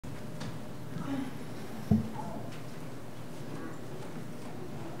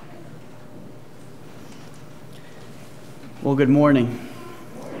Well, good morning.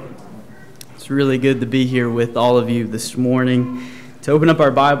 It's really good to be here with all of you this morning to open up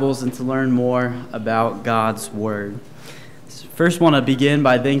our Bibles and to learn more about God's Word. First, want to begin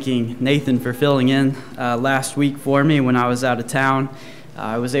by thanking Nathan for filling in last week for me when I was out of town.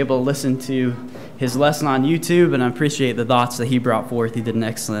 I was able to listen to his lesson on YouTube, and I appreciate the thoughts that he brought forth. He did an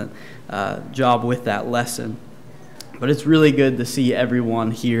excellent job with that lesson. But it's really good to see everyone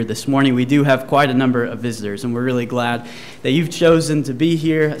here this morning. We do have quite a number of visitors, and we're really glad that you've chosen to be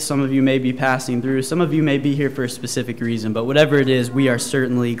here. Some of you may be passing through. Some of you may be here for a specific reason. But whatever it is, we are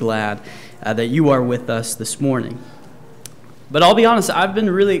certainly glad that you are with us this morning. But I'll be honest, I've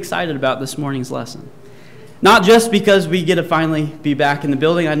been really excited about this morning's lesson. Not just because we get to finally be back in the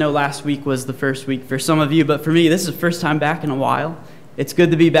building. I know last week was the first week for some of you, but for me, this is the first time back in a while. It's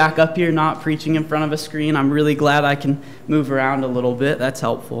good to be back up here, not preaching in front of a screen. I'm really glad I can move around a little bit. That's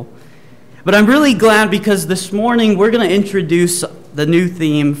helpful. But I'm really glad because this morning we're going to introduce the new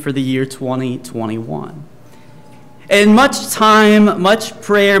theme for the year 2021. And much time, much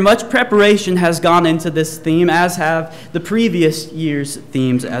prayer, much preparation has gone into this theme, as have the previous year's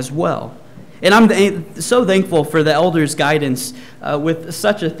themes as well. And I'm so thankful for the elders' guidance with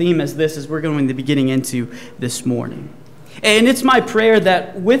such a theme as this as we're going to be getting into this morning. And it's my prayer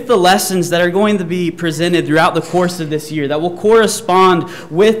that with the lessons that are going to be presented throughout the course of this year that will correspond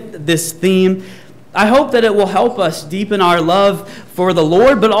with this theme, I hope that it will help us deepen our love for the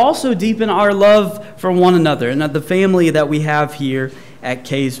Lord, but also deepen our love for one another and the family that we have here at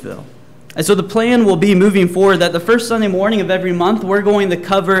Kaysville. And so the plan will be moving forward that the first Sunday morning of every month, we're going to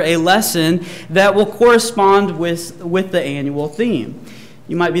cover a lesson that will correspond with the annual theme.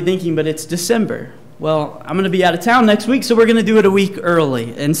 You might be thinking, but it's December. Well, I'm going to be out of town next week, so we're going to do it a week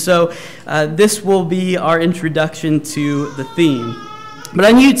early. And so this will be our introduction to the theme. But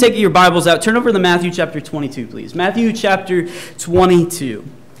I need you to take your Bibles out. Turn over to Matthew chapter 22, please. Matthew chapter 22.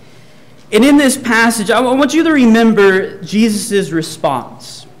 And in this passage, I want you to remember Jesus'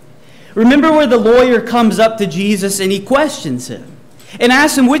 response. Remember where the lawyer comes up to Jesus and he questions him and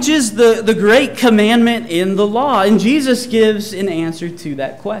asks him, which is the great commandment in the law? And Jesus gives an answer to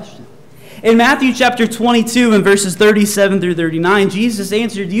that question. In Matthew chapter 22 and verses 37 through 39, Jesus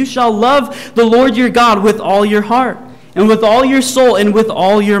answered, "You shall love the Lord your God with all your heart and with all your soul and with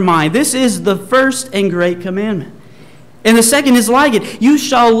all your mind. This is the first and great commandment. And the second is like it. You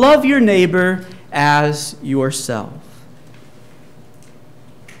shall love your neighbor as yourself."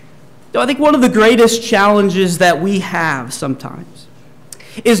 So I think one of the greatest challenges that we have sometimes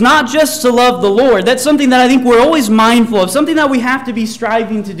is not just to love the Lord. That's something that I think we're always mindful of, something that we have to be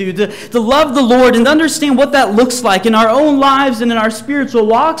striving to do, to love the Lord and to understand what that looks like in our own lives and in our spiritual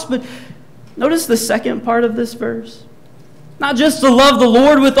walks. But notice the second part of this verse. Not just to love the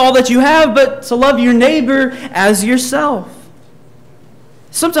Lord with all that you have, but to love your neighbor as yourself.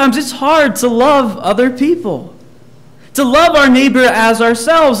 Sometimes it's hard to love other people, to love our neighbor as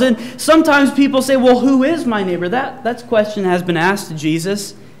ourselves. And sometimes people say, well, who is my neighbor? That question has been asked to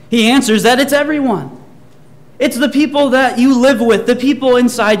Jesus. He answers that it's everyone. It's the people that you live with, the people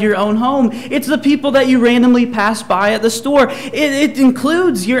inside your own home. It's the people that you randomly pass by at the store. It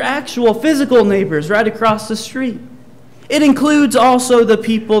includes your actual physical neighbors right across the street. It includes also the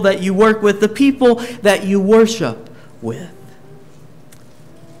people that you work with, the people that you worship with.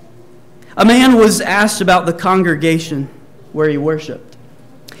 A man was asked about the congregation where he worshiped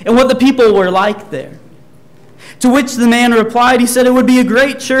and what the people were like there. To which the man replied, he said, it would be a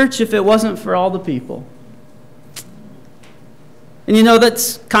great church if it wasn't for all the people. And you know,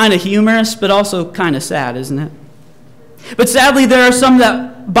 that's kind of humorous, but also kind of sad, isn't it? But sadly, there are some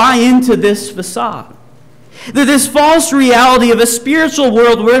that buy into this facade. This false reality of a spiritual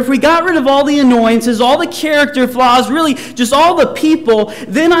world where if we got rid of all the annoyances, all the character flaws, really just all the people,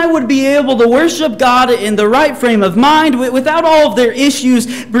 then I would be able to worship God in the right frame of mind without all of their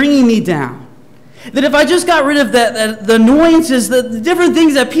issues bringing me down. That if I just got rid of the annoyances, the different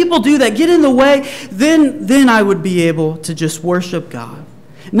things that people do that get in the way, then I would be able to just worship God.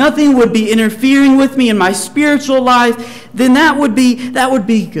 Nothing would be interfering with me in my spiritual life. Then that would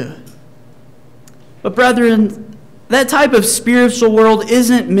be good. But brethren, that type of spiritual world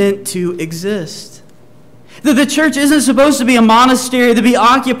isn't meant to exist. The church isn't supposed to be a monastery to be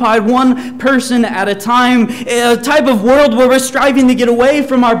occupied one person at a time, a type of world where we're striving to get away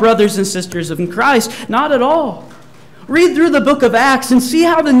from our brothers and sisters in Christ. Not at all. Read through the book of Acts and see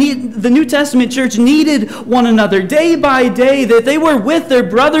how the New Testament church needed one another day by day, that they were with their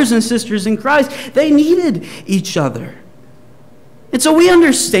brothers and sisters in Christ. They needed each other. And so we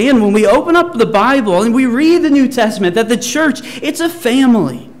understand when we open up the Bible and we read the New Testament that the church, it's a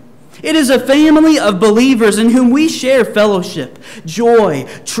family. It is a family of believers in whom we share fellowship, joy,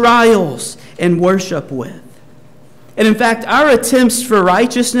 trials, and worship with. And in fact, our attempts for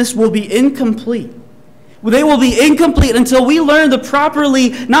righteousness will be incomplete. They will be incomplete until we learn to properly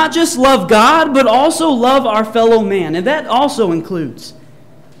not just love God, but also love our fellow man. And that also includes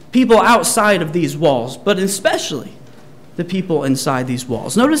people outside of these walls, but especially the people inside these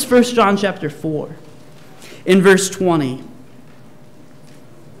walls. Notice 1 John chapter 4 in verse 20.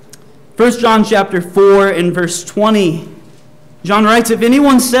 1 John chapter 4 in verse 20. John writes, "If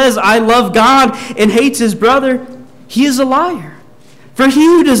anyone says, 'I love God,' and hates his brother, he is a liar. For he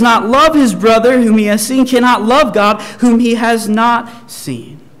who does not love his brother whom he has seen cannot love God whom he has not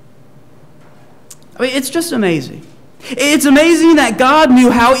seen." I mean, it's just amazing. It's amazing that God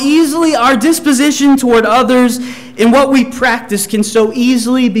knew how easily our disposition toward others and what we practice can so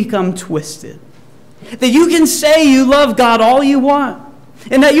easily become twisted. That you can say you love God all you want,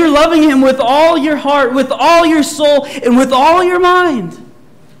 and that you're loving Him with all your heart, with all your soul, and with all your mind.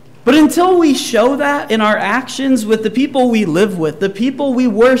 But until we show that in our actions with the people we live with, the people we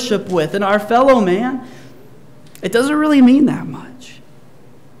worship with, and our fellow man, it doesn't really mean that much.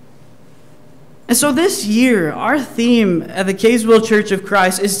 And so this year, our theme at the Kaysville Church of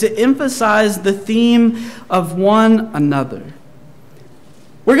Christ is to emphasize the theme of one another.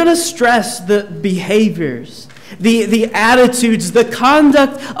 We're going to stress the behaviors, the attitudes, the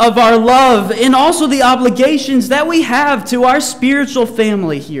conduct of our love, and also the obligations that we have to our spiritual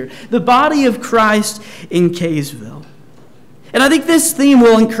family here, the body of Christ in Kaysville. And I think this theme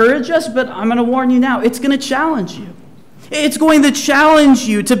will encourage us, but I'm going to warn you now, it's going to challenge you. It's going to challenge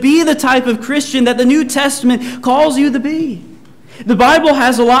you to be the type of Christian that the New Testament calls you to be. The Bible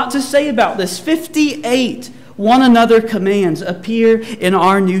has a lot to say about this. 58 one another commands appear in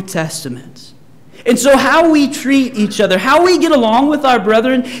our New Testament. And so how we treat each other, how we get along with our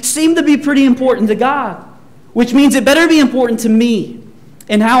brethren, seem to be pretty important to God, which means it better be important to me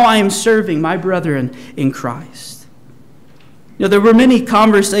and how I am serving my brethren in Christ. You know, there were many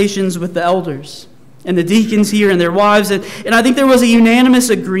conversations with the elders and the deacons here and their wives, and I think there was a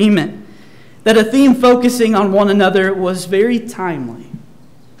unanimous agreement that a theme focusing on one another was very timely.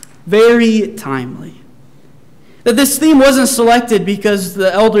 Very timely. That this theme wasn't selected because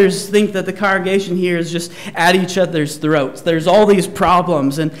the elders think that the congregation here is just at each other's throats. There's all these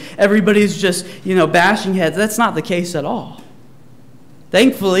problems and everybody's just, bashing heads. That's not the case at all.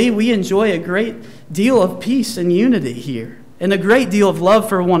 Thankfully, we enjoy a great deal of peace and unity here and a great deal of love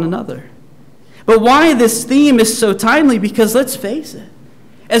for one another. But why this theme is so timely? Because let's face it,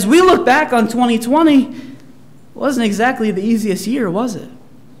 as we look back on 2020, it wasn't exactly the easiest year, was it?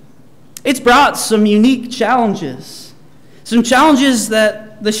 It's brought some unique challenges. Some challenges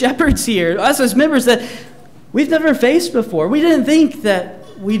that the shepherds here, us as members, that we've never faced before. We didn't think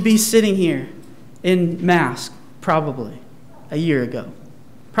that we'd be sitting here in mask, probably, a year ago.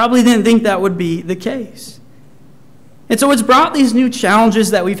 Probably didn't think that would be the case. And so it's brought these new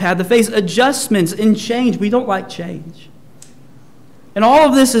challenges that we've had to face, adjustments and change. We don't like change. And all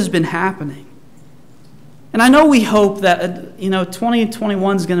of this has been happening. And I know we hope that,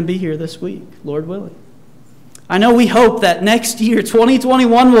 2021 is going to be here this week, Lord willing. I know we hope that next year,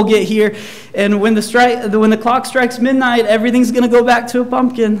 2021, will get here, and when the clock strikes midnight, everything's going to go back to a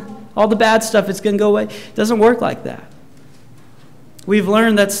pumpkin. All the bad stuff, it's going to go away. It doesn't work like that. We've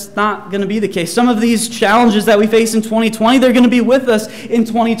learned that's not going to be the case. Some of these challenges that we face in 2020, they're going to be with us in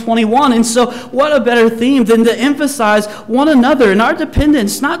 2021. And so what a better theme than to emphasize one another and our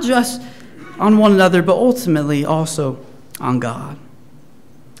dependence, not just on one another, but ultimately also on God.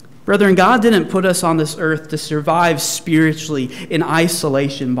 Brethren, God didn't put us on this earth to survive spiritually in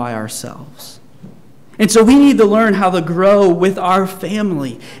isolation by ourselves. And so we need to learn how to grow with our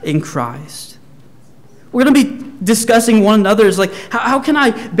family in Christ. We're going to be discussing one another's, like, how can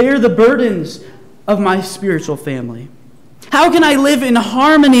I bear the burdens of my spiritual family? How can I live in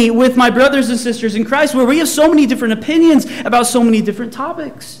harmony with my brothers and sisters in Christ where we have so many different opinions about so many different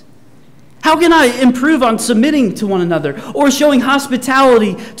topics? How can I improve on submitting to one another or showing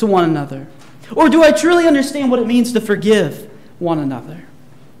hospitality to one another? Or do I truly understand what it means to forgive one another?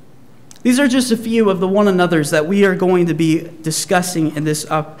 These are just a few of the one another's that we are going to be discussing in this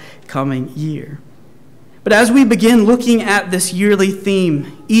upcoming year. But as we begin looking at this yearly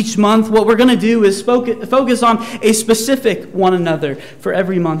theme each month, what we're going to do is focus on a specific one another for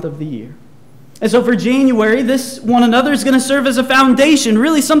every month of the year. And so for January, this one another is going to serve as a foundation,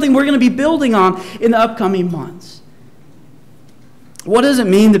 really something we're going to be building on in the upcoming months. What does it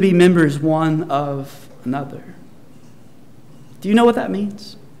mean to be members one of another? Do you know what that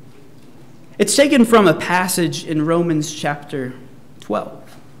means? It's taken from a passage in Romans chapter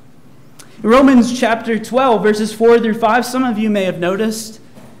 12. Romans chapter 12, verses 4 through 5, some of you may have noticed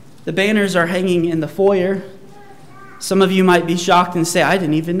the banners are hanging in the foyer. Some of you might be shocked and say, I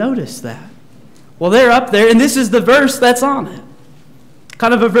didn't even notice that. Well, they're up there, and this is the verse that's on it.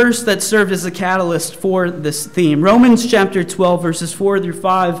 Kind of a verse that served as a catalyst for this theme. Romans chapter 12, verses 4 through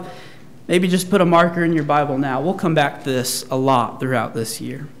 5. Maybe just put a marker in your Bible now. We'll come back to this a lot throughout this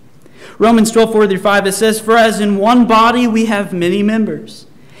year. Romans 12, 4 through 5, it says, For as in one body we have many members,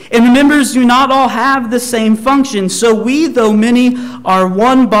 and the members do not all have the same function. So we, though many, are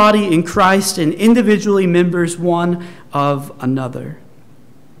one body in Christ and individually members one of another.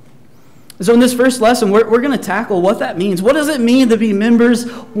 So in this first lesson, we're going to tackle what that means. What does it mean to be members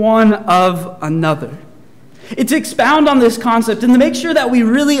one of another? And to expound on this concept and to make sure that we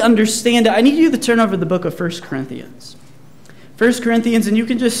really understand it, I need you to turn over the book of 1 Corinthians. 1 Corinthians, and you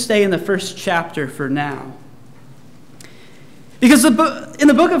can just stay in the first chapter for now. Because in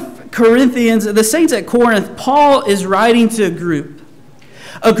the book of Corinthians, the saints at Corinth, Paul is writing to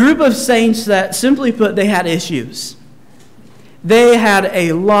a group of saints that, simply put, they had issues. They had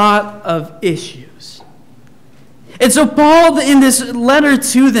a lot of issues. And so Paul, in this letter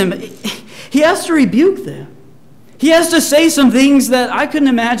to them, he has to rebuke them. He has to say some things that I couldn't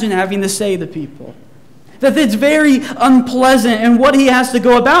imagine having to say to people. That it's very unpleasant in what he has to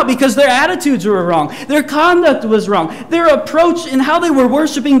go about because their attitudes were wrong. Their conduct was wrong. Their approach in how they were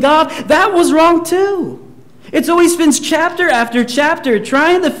worshiping God, that was wrong too. And so he spends chapter after chapter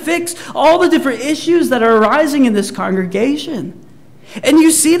trying to fix all the different issues that are arising in this congregation. And you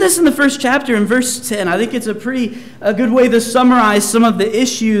see this in the first chapter in verse 10. I think it's a good way to summarize some of the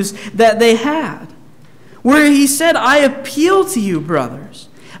issues that they had. Where he said, I appeal to you, brothers,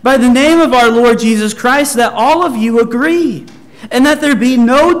 by the name of our Lord Jesus Christ, that all of you agree, and that there be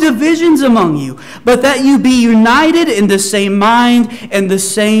no divisions among you, but that you be united in the same mind and the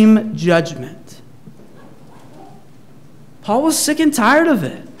same judgment. Paul was sick and tired of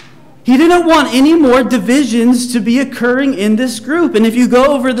it. He didn't want any more divisions to be occurring in this group. And if you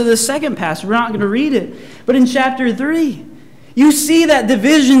go over to the second passage, we're not going to read it, but in chapter 3, you see that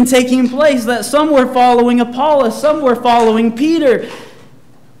division taking place, that some were following Apollos, some were following Peter.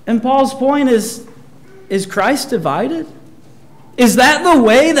 And Paul's point is Christ divided? Is that the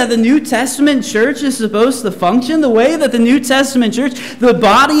way that the New Testament church is supposed to function? The way that the New Testament church, the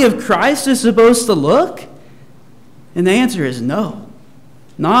body of Christ, is supposed to look? And the answer is no,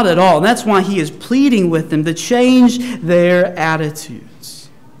 not at all. And that's why he is pleading with them to change their attitudes.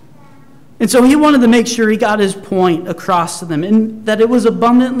 And so he wanted to make sure he got his point across to them and that it was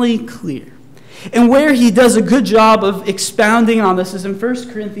abundantly clear. And where he does a good job of expounding on this is in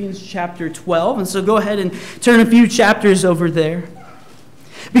 1 Corinthians chapter 12. And so go ahead and turn a few chapters over there.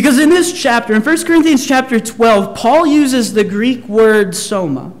 Because in this chapter, in 1 Corinthians chapter 12, Paul uses the Greek word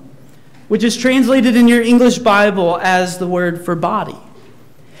soma, which is translated in your English Bible as the word for body.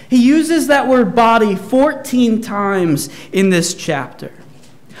 He uses that word body 14 times in this chapter.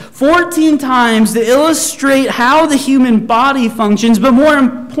 14 times to illustrate how the human body functions, but more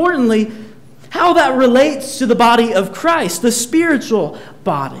importantly, how that relates to the body of Christ, the spiritual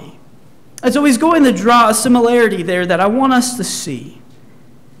body. And so he's going to draw a similarity there that I want us to see.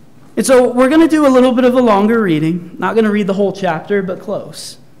 And so we're going to do a little bit of a longer reading. Not going to read the whole chapter, but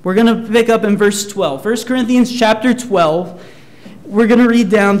close. We're going to pick up in verse 12. 1 Corinthians chapter 12, we're going to read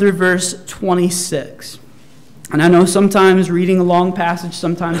down through verse 26. And I know sometimes reading a long passage,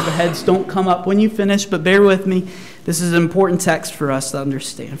 sometimes the heads don't come up when you finish, but bear with me. This is an important text for us to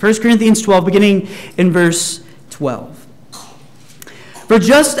understand. 1 Corinthians 12, beginning in verse 12. For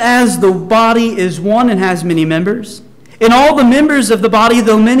just as the body is one and has many members, and all the members of the body,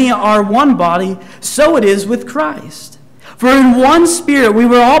 though many, are one body, so it is with Christ. For in one Spirit we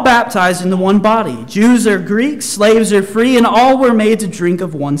were all baptized into one body. Jews or Greeks, slaves or free, and all were made to drink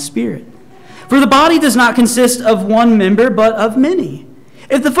of one Spirit. For the body does not consist of one member, but of many.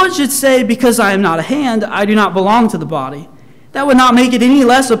 If the foot should say, because I am not a hand, I do not belong to the body, that would not make it any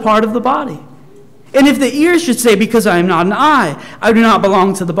less a part of the body. And if the ear should say, because I am not an eye, I do not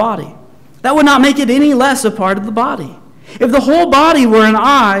belong to the body, that would not make it any less a part of the body. If the whole body were an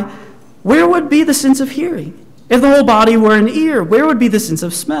eye, where would be the sense of hearing? If the whole body were an ear, where would be the sense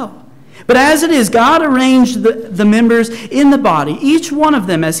of smell? But as it is, God arranged the members in the body, each one of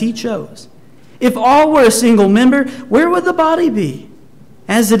them as he chose. If all were a single member, where would the body be?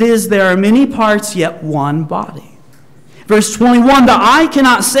 As it is, there are many parts, yet one body. Verse 21, the eye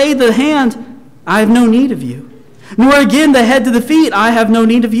cannot say to the hand, I have no need of you. Nor again the head to the feet, I have no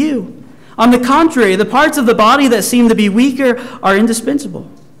need of you. On the contrary, the parts of the body that seem to be weaker are indispensable.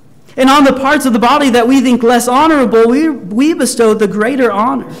 And on the parts of the body that we think less honorable, we bestow the greater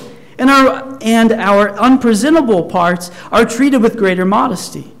honor. and our unpresentable parts are treated with greater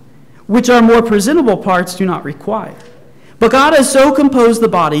modesty, which our more presentable parts do not require. But God has so composed the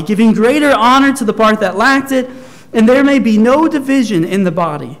body, giving greater honor to the part that lacked it, and there may be no division in the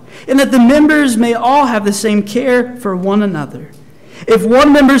body, and that the members may all have the same care for one another. If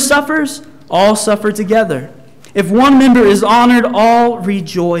one member suffers, all suffer together. If one member is honored, all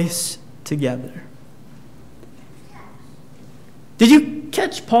rejoice together. Did you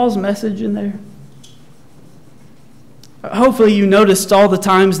catch Paul's message in there? Hopefully you noticed all the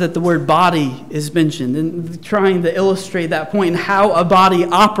times that the word body is mentioned and trying to illustrate that point and how a body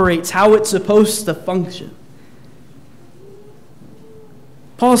operates, how it's supposed to function.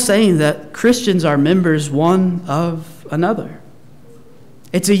 Paul's saying that Christians are members one of another.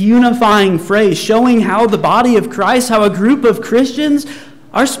 It's a unifying phrase showing how the body of Christ, how a group of Christians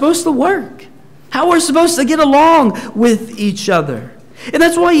are supposed to work, how we're supposed to get along with each other. And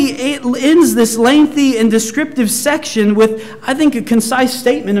that's why he ends this lengthy and descriptive section with, I think, a concise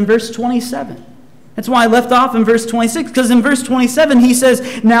statement in verse 27. That's why I left off in verse 26, because in verse 27 he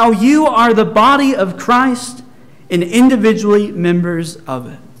says, "Now you are the body of Christ and individually members of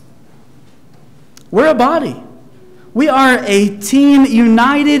it." We're a body. We are a team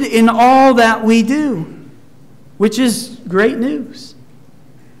united in all that we do, which is great news,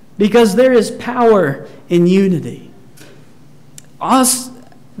 because there is power in unity. Us,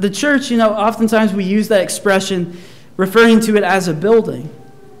 the church, oftentimes we use that expression referring to it as a building.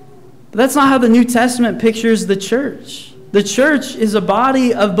 But that's not how the New Testament pictures the church. The church is a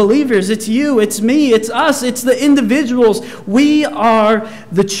body of believers. It's you, it's me, it's us, it's the individuals. We are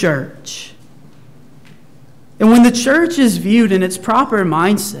the church. And when the church is viewed in its proper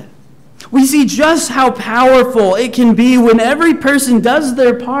mindset, we see just how powerful it can be when every person does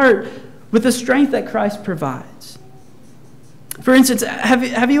their part with the strength that Christ provides. For instance,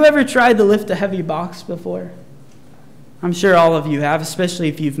 have you ever tried to lift a heavy box before? I'm sure all of you have, especially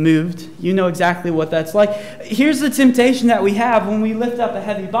if you've moved. You know exactly what that's like. Here's the temptation that we have when we lift up a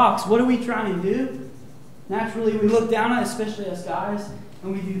heavy box. What do we try and do? Naturally, we look down at it, especially us guys,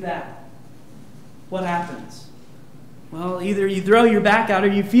 and we do that. What happens? Well, either you throw your back out or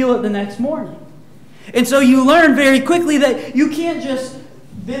you feel it the next morning. And so you learn very quickly that you can't just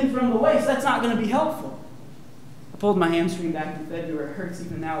bend from the waist. That's not going to be helpful. I pulled my hamstring back in February. It hurts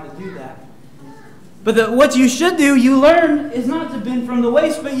even now to do that. But what you should do, you learn, is not to bend from the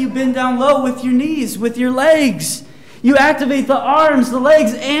waist, but you bend down low with your knees, with your legs. You activate the arms, the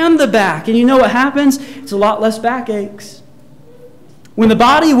legs, and the back. And you know what happens? It's a lot less backaches. When the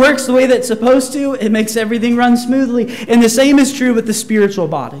body works the way that it's supposed to, it makes everything run smoothly. And the same is true with the spiritual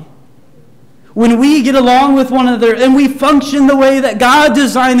body. When we get along with one another and we function the way that God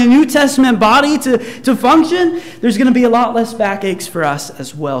designed the New Testament body to function, there's going to be a lot less backaches for us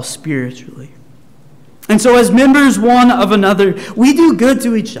as well spiritually. And so as members one of another, we do good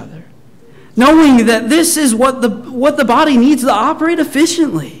to each other, knowing that this is what the body needs to operate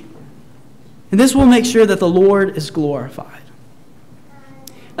efficiently. And this will make sure that the Lord is glorified.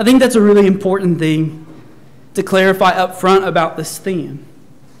 I think that's a really important thing to clarify up front about this theme.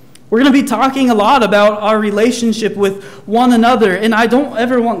 We're going to be talking a lot about our relationship with one another, and I don't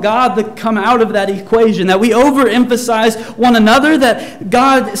ever want God to come out of that equation, that we overemphasize one another, that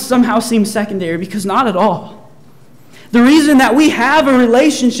God somehow seems secondary, because not at all. The reason that we have a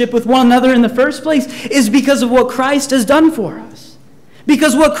relationship with one another in the first place is because of what Christ has done for us.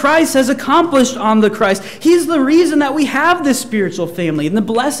 Because what Christ has accomplished on the cross. He's the reason that we have this spiritual family and the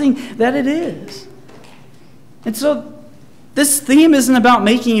blessing that it is. And so this theme isn't about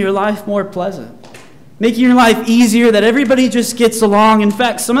making your life more pleasant, making your life easier, that everybody just gets along. In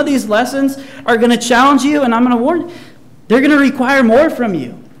fact, some of these lessons are going to challenge you, and I'm going to warn you, they're going to require more from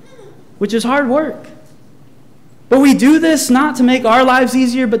you, which is hard work. But we do this not to make our lives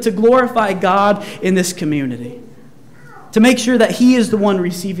easier, but to glorify God in this community, to make sure that He is the one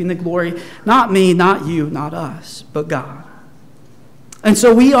receiving the glory, not me, not you, not us, but God. And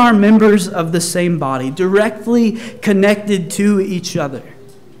so we are members of the same body, directly connected to each other.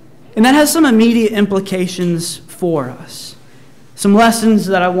 And that has some immediate implications for us. Some lessons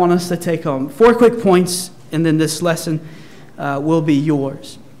that I want us to take home. 4 quick points, and then this lesson will be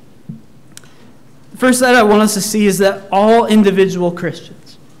yours. The first that I want us to see is that all individual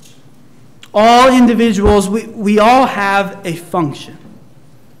Christians, all individuals, we all have a function.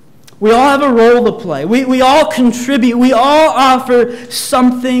 We all have a role to play. We all contribute. We all offer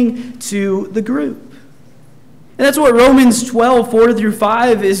something to the group. And that's what Romans 12,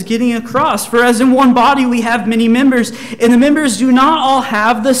 4-5 is getting across. For as in one body we have many members, and the members do not all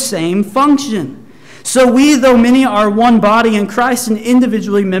have the same function. So we, though many, are one body in Christ and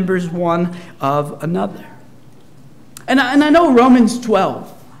individually members one of another. And I know Romans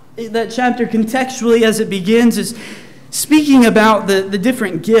 12, that chapter contextually as it begins, is speaking about the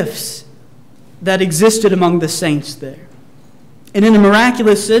different gifts that existed among the saints there. And in a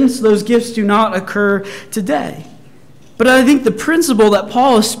miraculous sense, those gifts do not occur today. But I think the principle that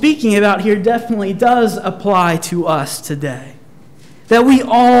Paul is speaking about here definitely does apply to us today. That we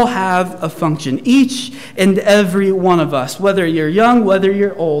all have a function, each and every one of us, whether you're young, whether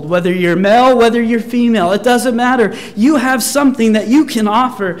you're old, whether you're male, whether you're female, it doesn't matter. You have something that you can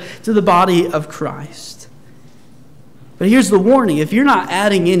offer to the body of Christ. But here's the warning: if you're not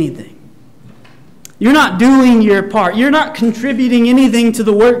adding anything, you're not doing your part, you're not contributing anything to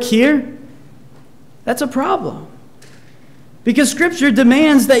the work here, that's a problem. Because Scripture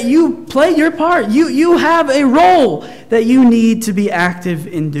demands that you play your part. You have a role that you need to be active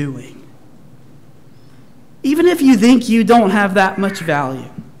in doing. Even if you think you don't have that much value.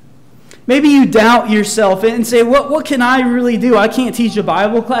 Maybe you doubt yourself and say, what can I really do? I can't teach a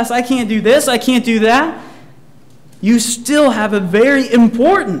Bible class. I can't do this. I can't do that. You still have a very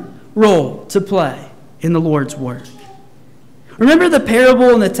important role to play in the Lord's Word. Remember the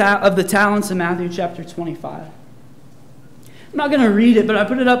parable of the talents in Matthew chapter 25? I'm not going to read it, but I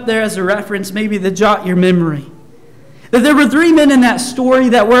put it up there as a reference, maybe to jot your memory. That there were 3 men in that story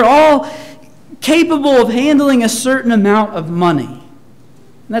that were all capable of handling a certain amount of money. And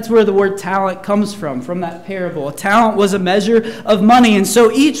that's where the word talent comes from that parable. A talent was a measure of money, and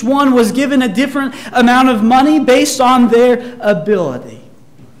so each one was given a different amount of money based on their ability.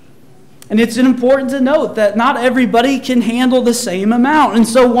 And it's important to note that not everybody can handle the same amount. And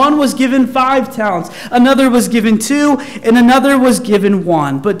so one was given 5 talents, another was given 2, and another was given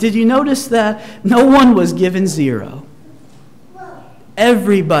 1. But did you notice that no one was given 0?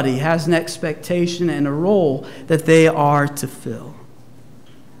 Everybody has an expectation and a role that they are to fill.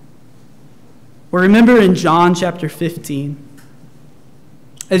 Well, remember in John chapter 15,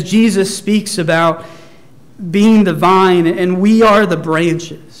 as Jesus speaks about being the vine and we are the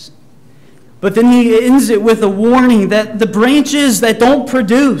branches. But then he ends it with a warning that the branches that don't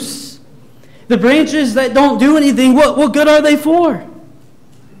produce, the branches that don't do anything, what good are they for?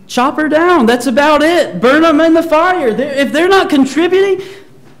 Chop her down. That's about it. Burn them in the fire. If they're not contributing,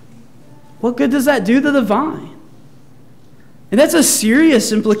 what good does that do to the vine? And that's a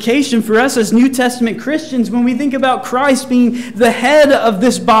serious implication for us as New Testament Christians when we think about Christ being the head of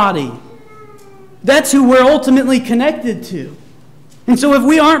this body. That's who we're ultimately connected to. And so if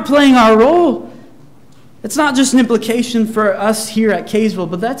we aren't playing our role, it's not just an implication for us here at Kaysville,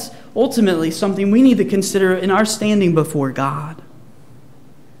 but that's ultimately something we need to consider in our standing before God.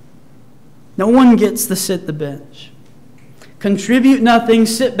 No one gets to sit the bench. Contribute nothing,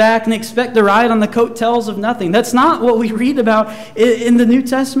 sit back, and expect to ride on the coattails of nothing. That's not what we read about in the New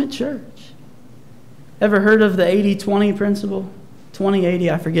Testament church. Ever heard of the 80-20 principle?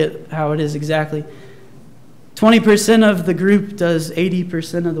 20-80, I forget how it is exactly. 20% of the group does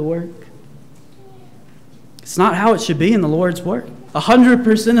 80% of the work. It's not how it should be in the Lord's work.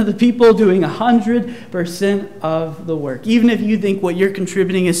 100% of the people doing 100% of the work. Even if you think what you're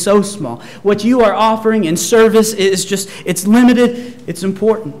contributing is so small. What you are offering in service is just, it's limited, it's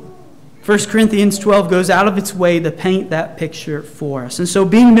important. 1 Corinthians 12 goes out of its way to paint that picture for us. And so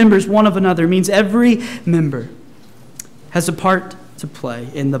being members one of another means every member has a part to play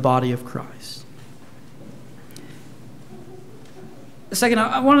in the body of Christ. Second,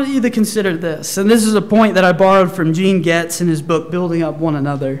 I wanted you to consider this, and this is a point that I borrowed from Gene Getz in his book, Building Up One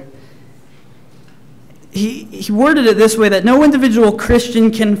Another. He worded it this way, that no individual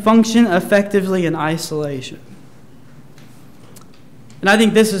Christian can function effectively in isolation. And I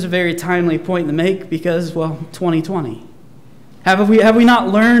think this is a very timely point to make because, well, 2020. Have we not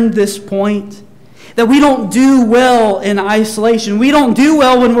learned this point? That we don't do well in isolation. We don't do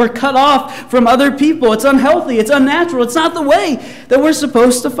well when we're cut off from other people. It's unhealthy. It's unnatural. It's not the way that we're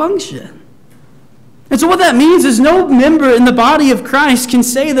supposed to function. And so what that means is no member in the body of Christ can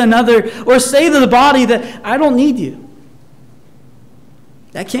say to another or say to the body that, I don't need you.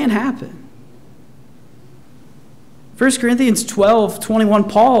 That can't happen. 1 Corinthians 12:21,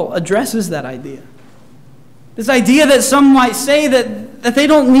 Paul addresses that idea. This idea that some might say that they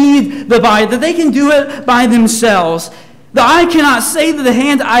don't need the body, that they can do it by themselves. The eye cannot say to the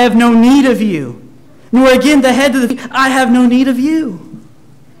hand, I have no need of you. Nor again the head to the feet, I have no need of you.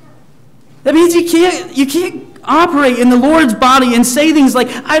 That means you can't operate in the Lord's body and say things like,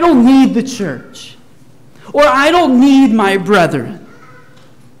 I don't need the church. Or I don't need my brethren.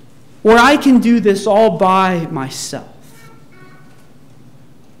 Or I can do this all by myself.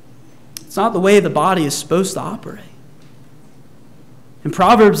 It's not the way the body is supposed to operate. In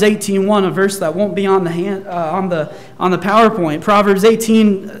Proverbs 18:1, a verse that won't be on the PowerPoint, Proverbs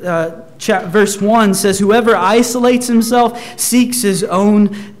 18, verse 1 says, "Whoever isolates himself seeks his own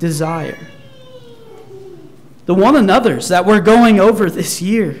desire." The one another's that we're going over this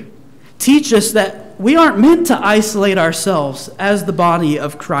year teach us that we aren't meant to isolate ourselves as the body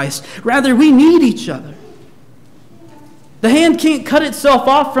of Christ. Rather, we need each other. The hand can't cut itself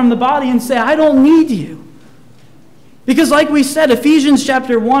off from the body and say, "I don't need you." Because like we said, Ephesians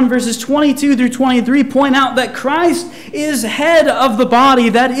chapter 1, verses 22 through 23 point out that Christ is head of the body,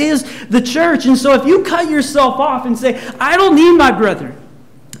 that is the church. And so if you cut yourself off and say, "I don't need my brother,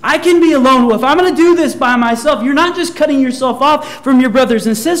 I can be alone with, I'm going to do this by myself," you're not just cutting yourself off from your brothers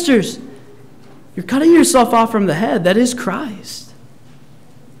and sisters. You're cutting yourself off from the head, that is Christ.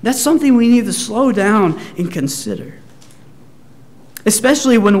 That's something we need to slow down and consider.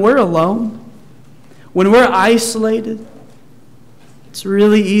 Especially when we're alone, when we're isolated, it's a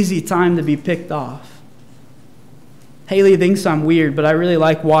really easy time to be picked off. Haley thinks I'm weird, but I really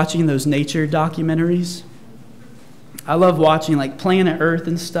like watching those nature documentaries. I love watching like Planet Earth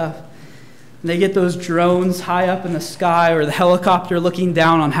and stuff. They get those drones high up in the sky, or the helicopter looking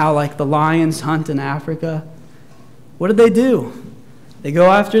down on how like the lions hunt in Africa. What do? They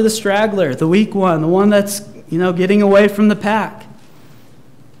go after the straggler, the weak one, the one that's, getting away from the pack.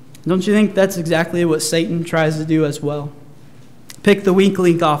 Don't you think that's exactly what Satan tries to do as well? Pick the weak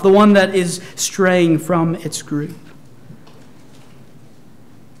link off, the one that is straying from its group.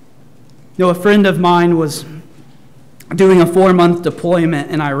 A friend of mine was doing a 4-month deployment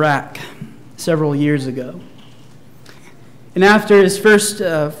in Iraq several years ago. And after his first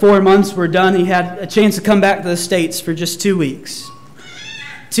 4 months were done, he had a chance to come back to the States for just 2 weeks.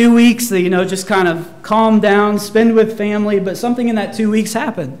 2 weeks that, just kind of calm down, spend with family, but something in that 2 weeks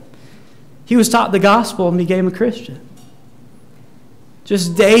happened. He was taught the gospel and became a Christian.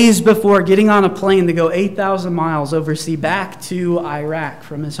 Just days before getting on a plane to go 8,000 miles overseas back to Iraq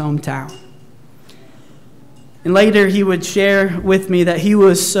from his hometown. And later he would share with me that he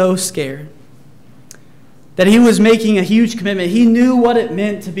was so scared, that he was making a huge commitment. He knew what it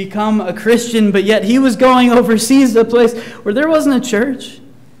meant to become a Christian, but yet he was going overseas to a place where there wasn't a church.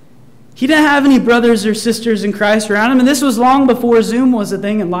 He didn't have any brothers or sisters in Christ around him, and this was long before Zoom was a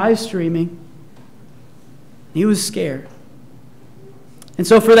thing and live streaming. He was scared. And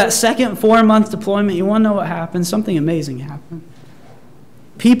so for that second 4-month deployment, you want to know what happened? Something amazing happened.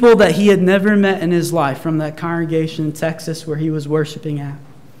 People that he had never met in his life from that congregation in Texas where he was worshiping at.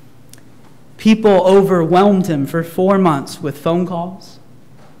 People overwhelmed him for 4 months with phone calls,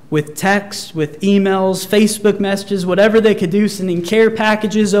 with texts, with emails, Facebook messages, whatever they could do, sending care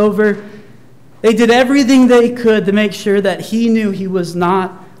packages over. They did everything they could to make sure that he knew he was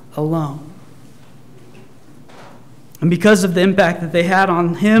not alone. And because of the impact that they had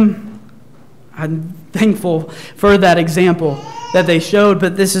on him, I'm thankful for that example that they showed,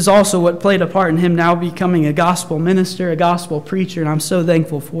 but this is also what played a part in him now becoming a gospel minister, a gospel preacher, and I'm so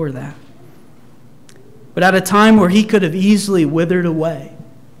thankful for that. But at a time where he could have easily withered away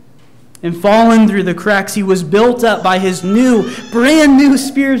and fallen through the cracks, he was built up by his brand new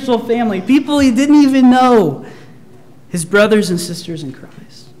spiritual family, people he didn't even know, his brothers and sisters in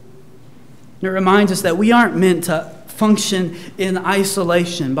Christ. And it reminds us that we aren't meant to function in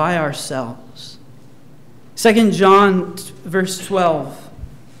isolation by ourselves. 2 John verse 12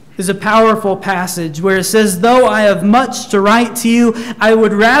 is a powerful passage where it says, "Though I have much to write to you, I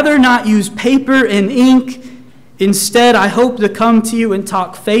would rather not use paper and ink. Instead, I hope to come to you and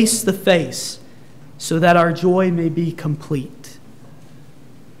talk face to face so that our joy may be complete."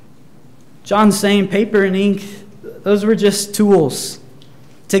 John's saying paper and ink, those were just tools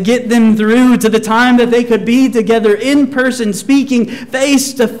to get them through to the time that they could be together in person, speaking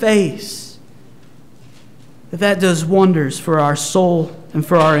face to face. That does wonders for our soul and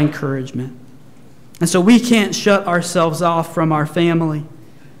for our encouragement. And so we can't shut ourselves off from our family,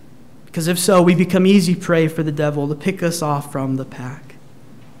 because if so, we become easy prey for the devil to pick us off from the pack.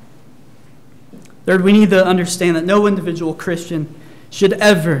 Third, we need to understand that no individual Christian should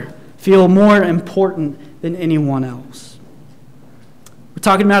ever feel more important than anyone else. We're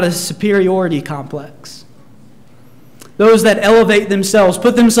talking about a superiority complex. Those that elevate themselves,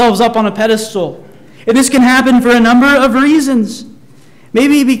 put themselves up on a pedestal. And this can happen for a number of reasons.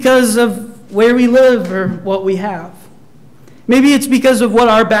 Maybe because of where we live or what we have. Maybe it's because of what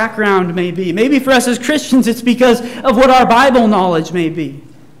our background may be. Maybe for us as Christians, it's because of what our Bible knowledge may be.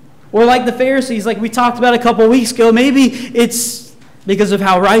 Or like the Pharisees, like we talked about a couple weeks ago, maybe it's because of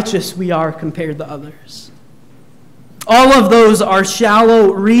how righteous we are compared to others. All of those are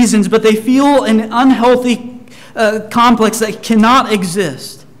shallow reasons, but they fuel an unhealthy complex that cannot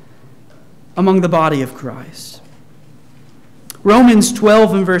exist among the body of Christ. Romans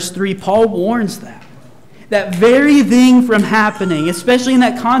 12 and verse 3, Paul warns that very thing from happening, especially in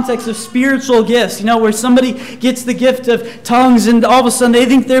that context of spiritual gifts, where somebody gets the gift of tongues and all of a sudden they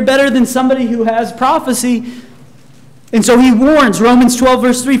think they're better than somebody who has prophecy. And so he warns, Romans 12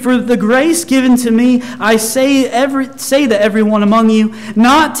 verse 3, for the grace given to me, I say to everyone among you,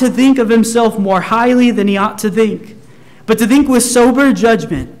 not to think of himself more highly than he ought to think, but to think with sober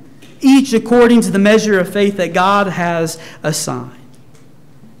judgment, each according to the measure of faith that God has assigned.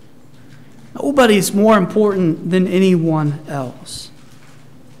 Nobody is more important than anyone else.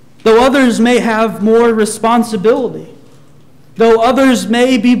 Though others may have more responsibility, though others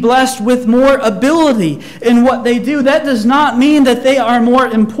may be blessed with more ability in what they do, that does not mean that they are more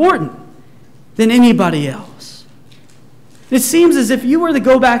important than anybody else. It seems as if you were to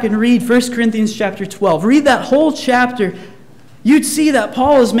go back and read 1 Corinthians chapter 12, read that whole chapter, you'd see that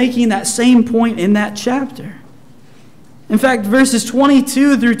Paul is making that same point in that chapter. In fact, verses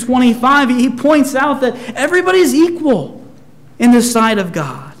 22 through 25, he points out that everybody's equal in the sight of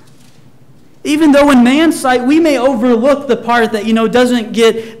God. Even though in man's sight, we may overlook the part that, doesn't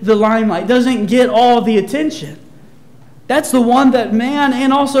get the limelight, doesn't get all the attention. That's the one that man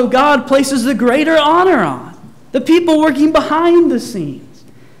and also God places the greater honor on. The people working behind the scenes.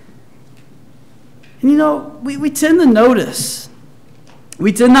 And we tend to notice,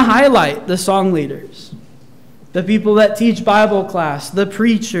 we tend to highlight the song leaders, the people that teach Bible class, the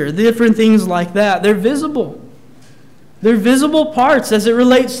preacher, the different things like that. They're visible. They're visible parts as it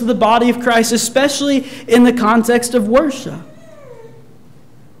relates to the body of Christ, especially in the context of worship.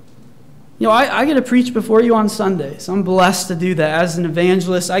 I get to preach before you on Sundays. I'm blessed to do that as an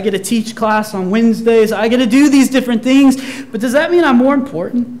evangelist. I get to teach class on Wednesdays. I get to do these different things. But does that mean I'm more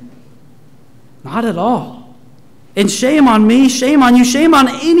important? Not at all. And shame on me, shame on you, shame on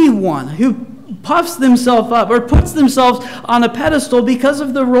anyone who puffs themselves up or puts themselves on a pedestal because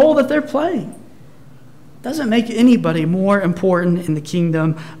of the role that they're playing. Doesn't make anybody more important in the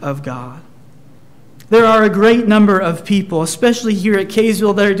kingdom of God. There are a great number of people, especially here at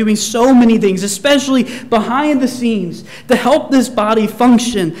Kaysville, that are doing so many things, especially behind the scenes, to help this body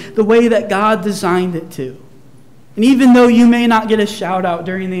function the way that God designed it to. And even though you may not get a shout out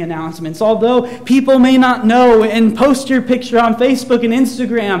during the announcements, although people may not know and post your picture on Facebook and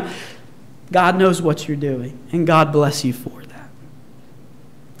Instagram, God knows what you're doing, and God bless you for that.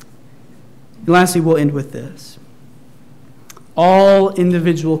 And lastly, we'll end with this. All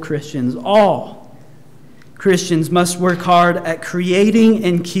individual Christians, all Christians must work hard at creating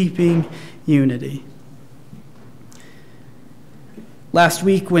and keeping unity. Last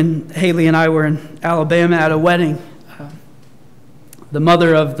week when Haley and I were in Alabama at a wedding, the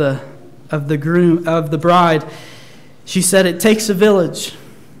mother of the bride, she said, "It takes a village.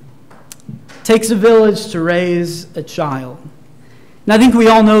 It takes a village to raise a child." And I think we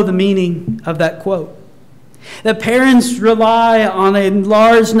all know the meaning of that quote. That parents rely on a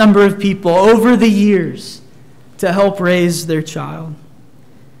large number of people over the years to help raise their child.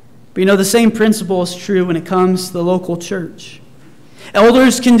 But the same principle is true when it comes to the local church.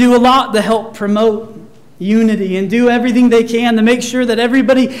 Elders can do a lot to help promote unity and do everything they can to make sure that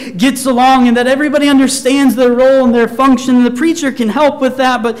everybody gets along and that everybody understands their role and their function. And the preacher can help with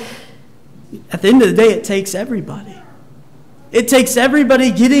that, but at the end of the day, it takes everybody. It takes everybody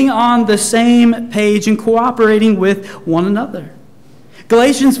getting on the same page and cooperating with one another.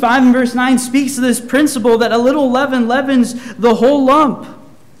 Galatians 5 and verse 9 speaks to this principle that a little leaven leavens the whole lump.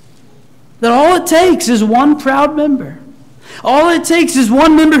 That all it takes is one proud member. All it takes is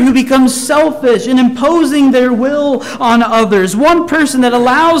one member who becomes selfish and imposing their will on others. One person that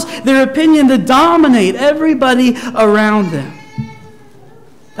allows their opinion to dominate everybody around them.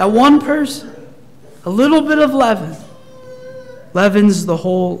 That one person, a little bit of leaven, leavens the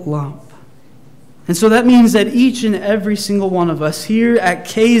whole lump. And so that means that each and every single one of us here at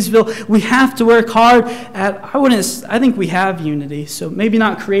Kaysville, we have to work hard at, I think we have unity, so maybe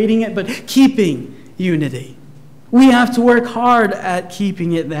not creating it, but keeping unity. We have to work hard at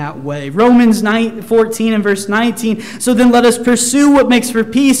keeping it that way. Romans 14 and verse 19, so then let us pursue what makes for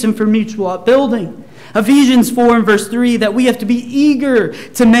peace and for mutual upbuilding. Ephesians 4 and verse 3, that we have to be eager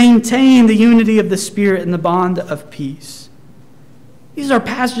to maintain the unity of the Spirit and the bond of peace. These are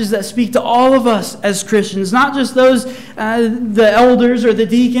passages that speak to all of us as Christians, not just those, the elders or the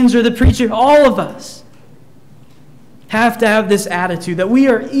deacons or the preacher. All of us have to have this attitude that we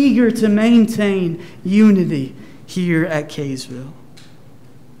are eager to maintain unity here at Kaysville.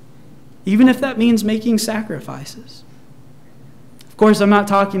 Even if that means making sacrifices. Of course, I'm not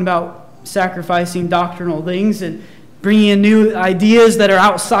talking about sacrificing doctrinal things and bringing in new ideas that are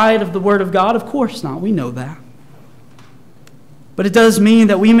outside of the Word of God. Of course not. We know that. But it does mean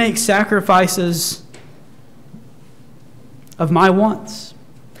that we make sacrifices of my wants,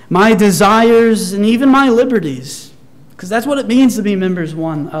 my desires, and even my liberties. Because that's what it means to be members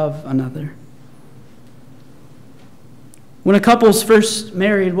one of another. When a couple's first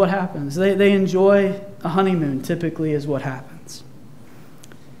married, what happens? They enjoy a honeymoon, typically, is what happens.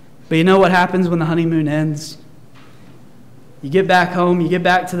 But you know what happens when the honeymoon ends? You get back home, you get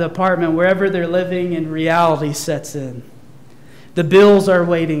back to the apartment, wherever they're living, and reality sets in. The bills are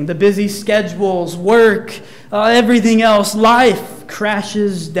waiting, the busy schedules, work, everything else, life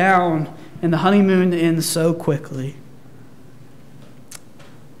crashes down, and the honeymoon ends so quickly.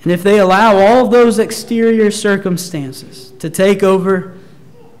 And if they allow all those exterior circumstances to take over,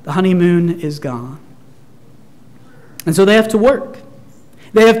 the honeymoon is gone. And so they have to work.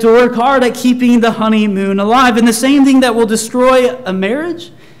 They have to work hard at keeping the honeymoon alive. And the same thing that will destroy a marriage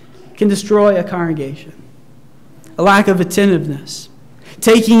can destroy a congregation. A lack of attentiveness,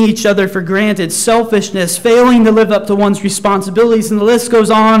 taking each other for granted, selfishness, failing to live up to one's responsibilities, and the list goes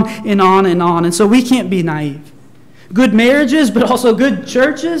on and on and on. And so we can't be naive. Good marriages, but also good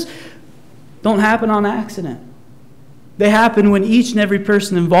churches, don't happen on accident. They happen when each and every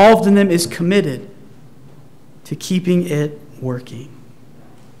person involved in them is committed to keeping it working.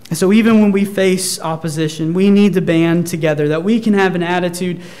 And so even when we face opposition, we need to band together, that we can have an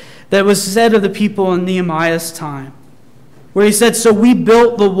attitude that was said of the people in Nehemiah's time, where he said, so we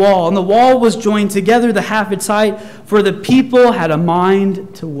built the wall, and the wall was joined together to half its height, for the people had a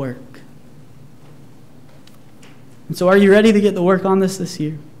mind to work. And so are you ready to get to work on this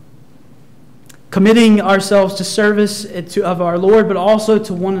year? Committing ourselves to service of our Lord, but also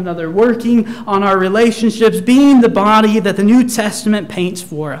to one another, working on our relationships, being the body that the New Testament paints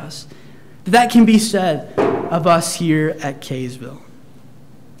for us. That can be said of us here at Kaysville.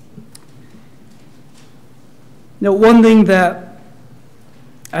 Now, one thing that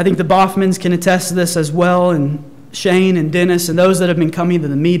I think the Boffmans can attest to this as well, and Shane and Dennis and those that have been coming to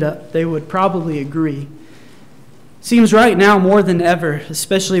the meetup, they would probably agree. Seems right now more than ever,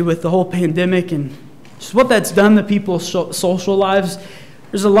 especially with the whole pandemic and just what that's done to people's social lives.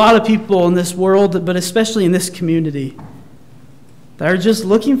 There's a lot of people in this world, but especially in this community, that are just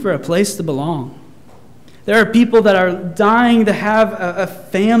looking for a place to belong. There are people that are dying to have a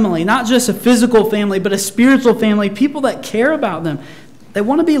family, not just a physical family, but a spiritual family, people that care about them. They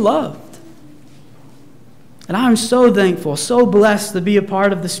want to be loved. And I'm so thankful, so blessed to be a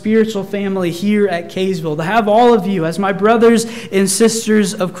part of the spiritual family here at Kaysville, to have all of you as my brothers and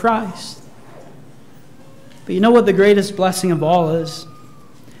sisters of Christ. But you know what the greatest blessing of all is?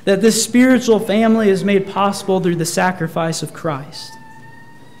 That this spiritual family is made possible through the sacrifice of Christ.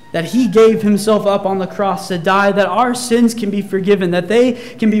 That He gave Himself up on the cross to die, that our sins can be forgiven, that they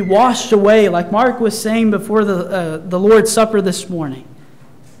can be washed away, like Mark was saying before the Lord's Supper this morning.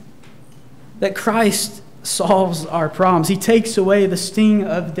 That Christ solves our problems. He takes away the sting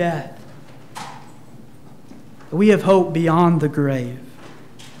of death. We have hope beyond the grave.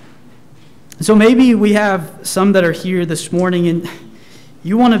 So maybe we have some that are here this morning and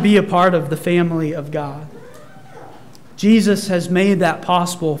you want to be a part of the family of God. Jesus has made that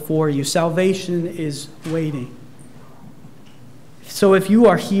possible for you. Salvation is waiting. So if you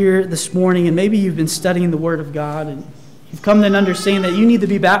are here this morning and maybe you've been studying the Word of God and you've come to an understanding that you need to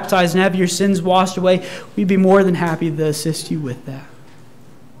be baptized and have your sins washed away, we'd be more than happy to assist you with that.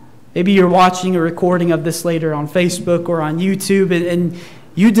 Maybe you're watching a recording of this later on Facebook or on YouTube and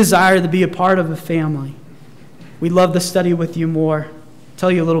you desire to be a part of a family. We'd love to study with you more,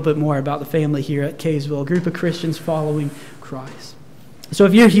 tell you a little bit more about the family here at Kaysville, a group of Christians following Christ. So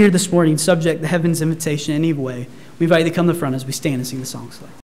if you're here this morning subject to heaven's invitation in any way, we invite you to come to the front as we stand and sing the song.